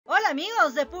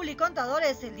Amigos de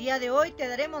Publicontadores, el día de hoy te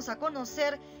daremos a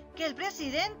conocer que el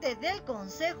presidente del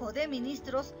Consejo de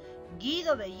Ministros,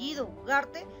 Guido Bellido,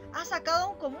 ha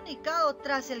sacado un comunicado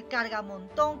tras el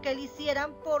cargamontón que le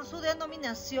hicieran por su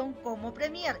denominación como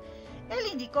premier. Él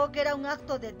indicó que era un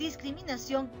acto de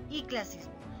discriminación y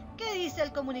clasismo. ¿Qué dice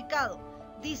el comunicado?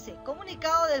 Dice: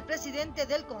 comunicado del presidente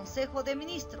del Consejo de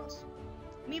Ministros.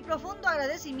 Mi profundo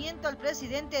agradecimiento al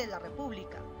presidente de la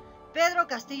República, Pedro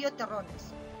Castillo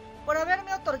Terrones, por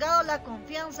haberme otorgado la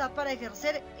confianza para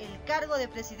ejercer el cargo de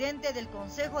presidente del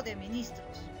Consejo de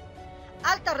Ministros.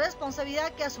 Alta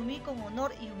responsabilidad que asumí con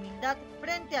honor y humildad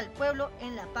frente al pueblo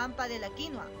en la Pampa de la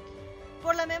Quinoa,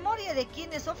 por la memoria de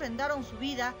quienes ofrendaron su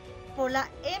vida por la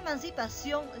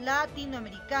emancipación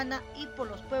latinoamericana y por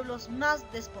los pueblos más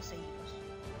desposeídos.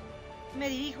 Me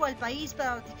dirijo al país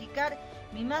para ratificar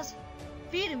mi más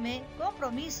firme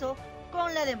compromiso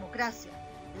con la democracia,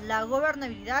 la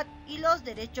gobernabilidad y los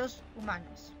derechos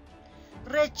humanos.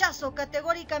 Rechazo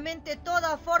categóricamente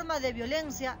toda forma de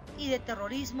violencia y de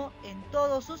terrorismo en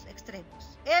todos sus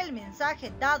extremos. El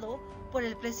mensaje dado por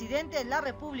el presidente de la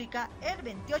República el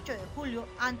 28 de julio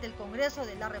ante el Congreso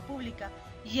de la República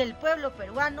y el pueblo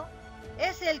peruano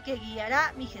es el que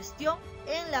guiará mi gestión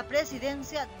en la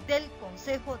presidencia del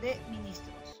Consejo de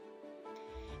Ministros.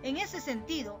 En ese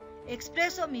sentido,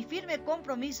 expreso mi firme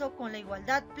compromiso con la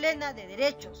igualdad plena de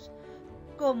derechos.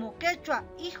 Como quechua,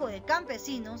 hijo de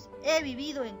campesinos, he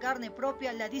vivido en carne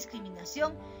propia la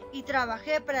discriminación y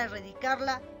trabajé para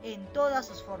erradicarla en todas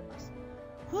sus formas.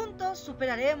 Juntos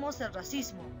superaremos el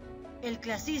racismo, el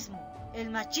clasismo,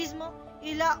 el machismo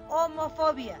y la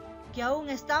homofobia que aún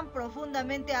están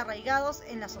profundamente arraigados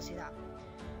en la sociedad.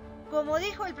 Como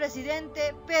dijo el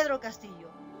presidente Pedro Castillo,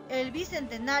 el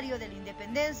bicentenario de la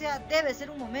independencia debe ser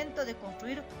un momento de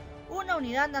construir una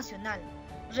unidad nacional,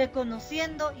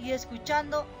 reconociendo y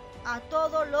escuchando a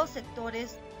todos los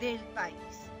sectores del país.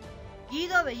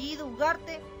 Guido Bellido,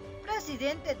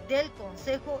 presidente del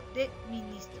Consejo de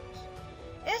Ministros.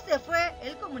 Este fue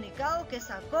el comunicado que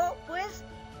sacó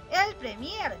el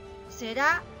premier.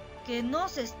 ¿Será que no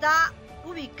se está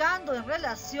ubicando en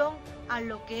relación a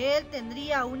lo que él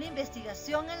tendría una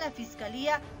investigación en la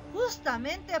Fiscalía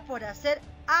justamente por hacer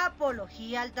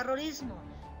apología al terrorismo?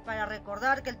 Para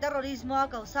recordar que el terrorismo ha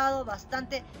causado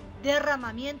bastante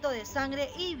derramamiento de sangre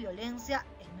y violencia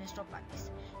en nuestro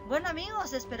país. Bueno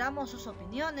amigos, esperamos sus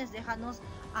opiniones, déjanos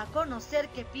a conocer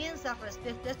qué piensas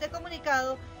respecto a este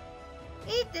comunicado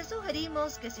y te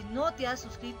sugerimos que si no te has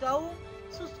suscrito aún,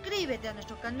 suscríbete a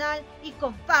nuestro canal y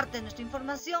comparte nuestra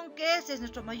información, que ese es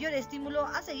nuestro mayor estímulo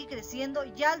a seguir creciendo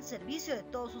y al servicio de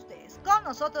todos ustedes. Con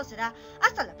nosotros será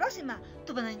hasta la próxima.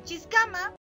 Tu Chiscama.